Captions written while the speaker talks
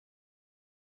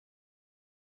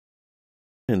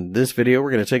In this video,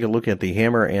 we're going to take a look at the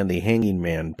hammer and the hanging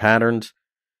man patterns.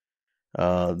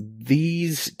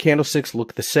 These candlesticks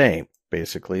look the same.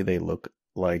 Basically, they look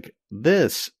like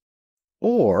this.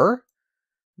 Or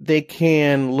they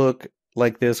can look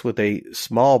like this with a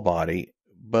small body,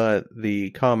 but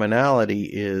the commonality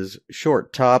is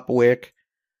short top wick,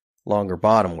 longer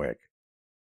bottom wick.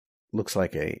 Looks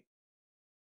like a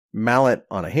mallet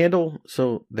on a handle,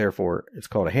 so therefore it's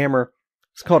called a hammer.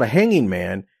 It's called a hanging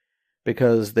man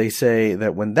because they say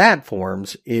that when that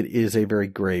forms, it is a very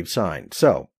grave sign.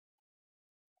 So,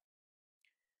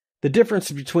 the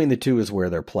difference between the two is where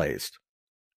they're placed.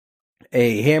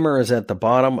 A hammer is at the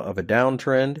bottom of a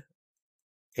downtrend.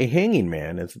 A hanging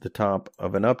man is at the top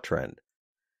of an uptrend.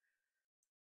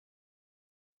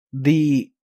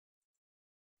 The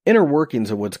inner workings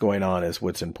of what's going on is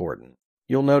what's important.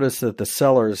 You'll notice that the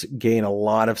sellers gain a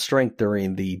lot of strength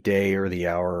during the day or the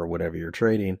hour or whatever you're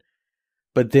trading,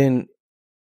 but then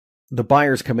the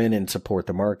buyers come in and support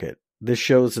the market. This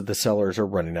shows that the sellers are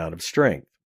running out of strength.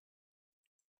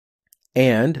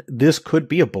 And this could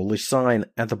be a bullish sign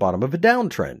at the bottom of a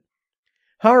downtrend.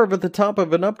 However, at the top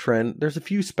of an uptrend, there's a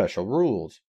few special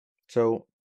rules. So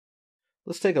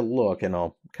let's take a look and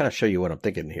I'll kind of show you what I'm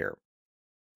thinking here.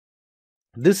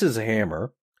 This is a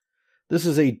hammer. This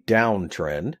is a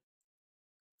downtrend.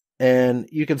 And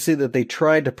you can see that they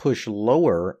tried to push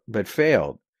lower but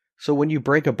failed. So when you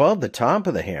break above the top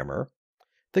of the hammer,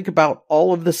 think about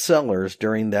all of the sellers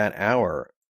during that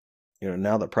hour.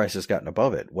 Now that price has gotten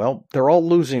above it. Well, they're all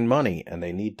losing money and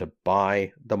they need to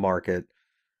buy the market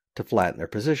to flatten their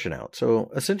position out.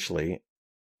 So essentially,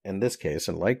 in this case,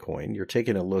 in Litecoin, you're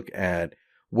taking a look at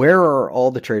where are all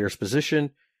the traders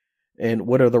positioned and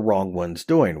what are the wrong ones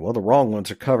doing? Well, the wrong ones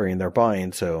are covering their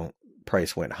buying, so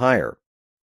price went higher.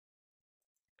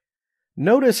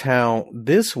 Notice how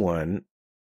this one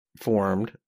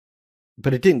formed,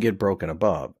 but it didn't get broken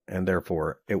above, and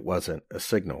therefore it wasn't a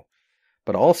signal.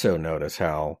 But also notice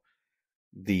how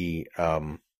the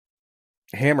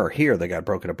hammer here that got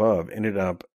broken above ended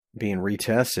up being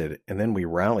retested, and then we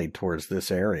rallied towards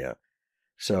this area.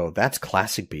 So that's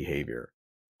classic behavior.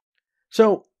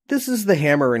 So this is the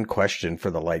hammer in question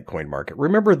for the Litecoin market.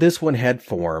 Remember, this one had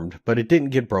formed, but it didn't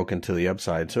get broken to the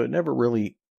upside, so it never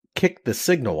really kicked the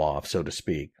signal off, so to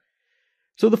speak.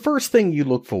 So the first thing you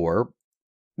look for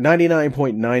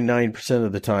 99.99%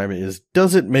 of the time is,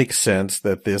 does it make sense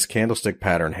that this candlestick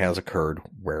pattern has occurred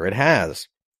where it has?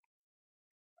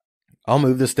 I'll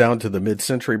move this down to the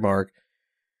mid-century mark,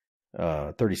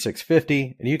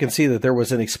 3650, and you can see that there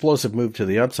was an explosive move to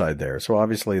the upside there. So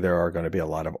obviously there are going to be a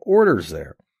lot of orders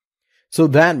there. So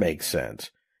that makes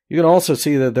sense. You can also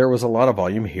see that there was a lot of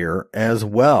volume here as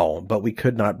well, but we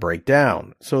could not break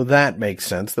down. So that makes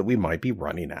sense that we might be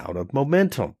running out of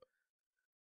momentum.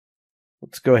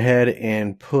 Let's go ahead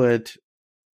and put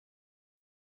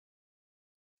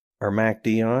our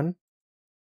MACD on.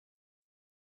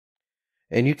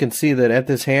 And you can see that at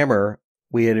this hammer,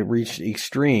 we had reached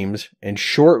extremes, and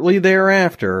shortly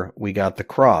thereafter, we got the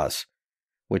cross,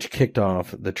 which kicked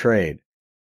off the trade.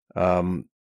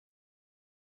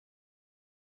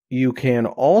 You can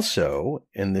also,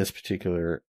 in this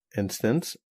particular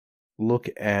instance, look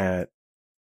at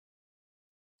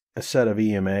a set of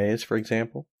EMAs, for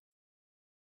example.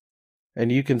 And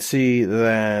you can see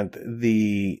that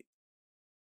the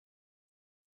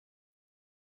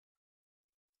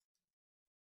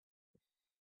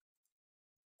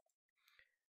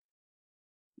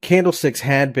candlesticks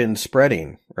had been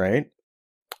spreading, right?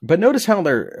 But notice how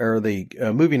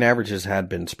the moving averages had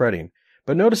been spreading.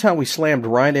 But notice how we slammed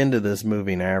right into this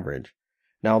moving average.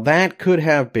 Now that could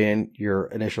have been your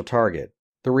initial target.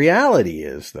 The reality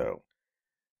is, though,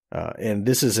 and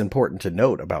this is important to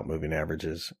note about moving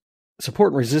averages,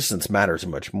 support and resistance matters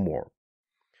much more.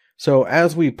 So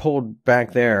as we pulled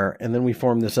back there and then we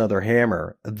formed this other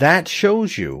hammer, that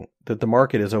shows you that the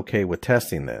market is okay with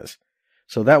testing this.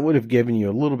 So that would have given you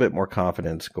a little bit more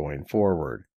confidence going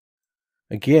forward.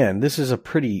 Again, this is a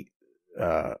pretty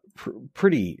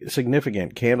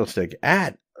significant candlestick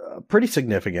at a pretty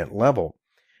significant level.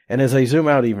 And as I zoom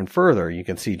out even further, you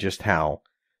can see just how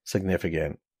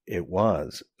significant it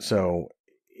was. So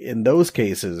in those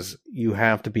cases, you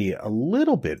have to be a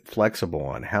little bit flexible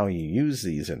on how you use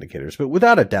these indicators. But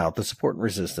without a doubt, the support and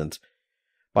resistance,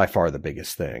 by far the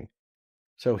biggest thing.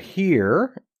 So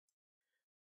here,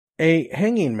 a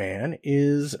hanging man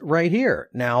is right here.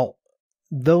 Now,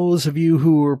 those of you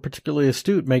who are particularly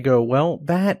astute may go, well,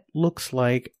 that looks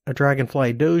like a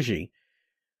dragonfly doji.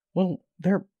 Well,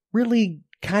 they're really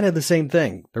kind of the same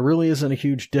thing. There really isn't a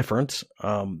huge difference.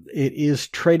 It is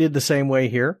traded the same way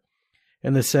here.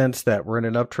 in the sense that we're in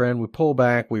an uptrend, we pull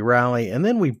back, we rally, and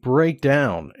then we break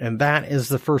down. And that is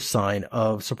the first sign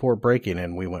of support breaking,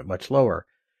 and we went much lower.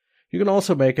 You can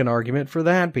also make an argument for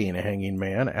that being a hanging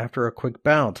man. After a quick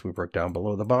bounce, we broke down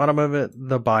below the bottom of it,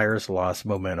 the buyers lost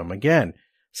momentum again.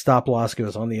 Stop loss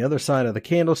goes on the other side of the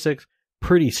candlesticks,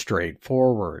 pretty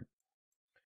straightforward.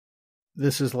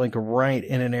 This is like right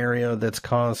in an area that's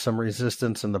caused some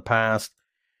resistance in the past.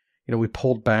 We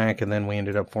pulled back and then we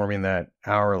ended up forming that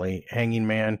hourly hanging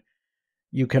man.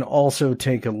 You can also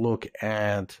take a look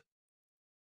at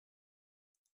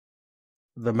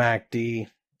the MACD.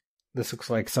 This looks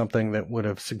like something that would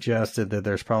have suggested that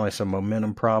there's probably some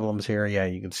momentum problems here. Yeah,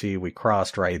 you can see we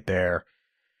crossed right there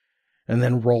and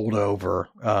then rolled over.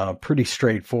 Pretty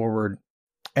straightforward.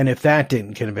 And if that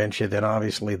didn't convince you, then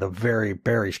obviously the very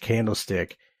bearish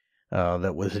candlestick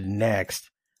that was next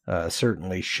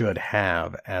certainly should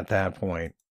have at that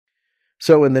point.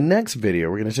 So in the next video,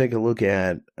 we're going to take a look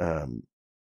at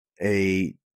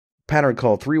a pattern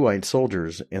called 3 white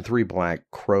soldiers and 3 black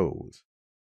crows.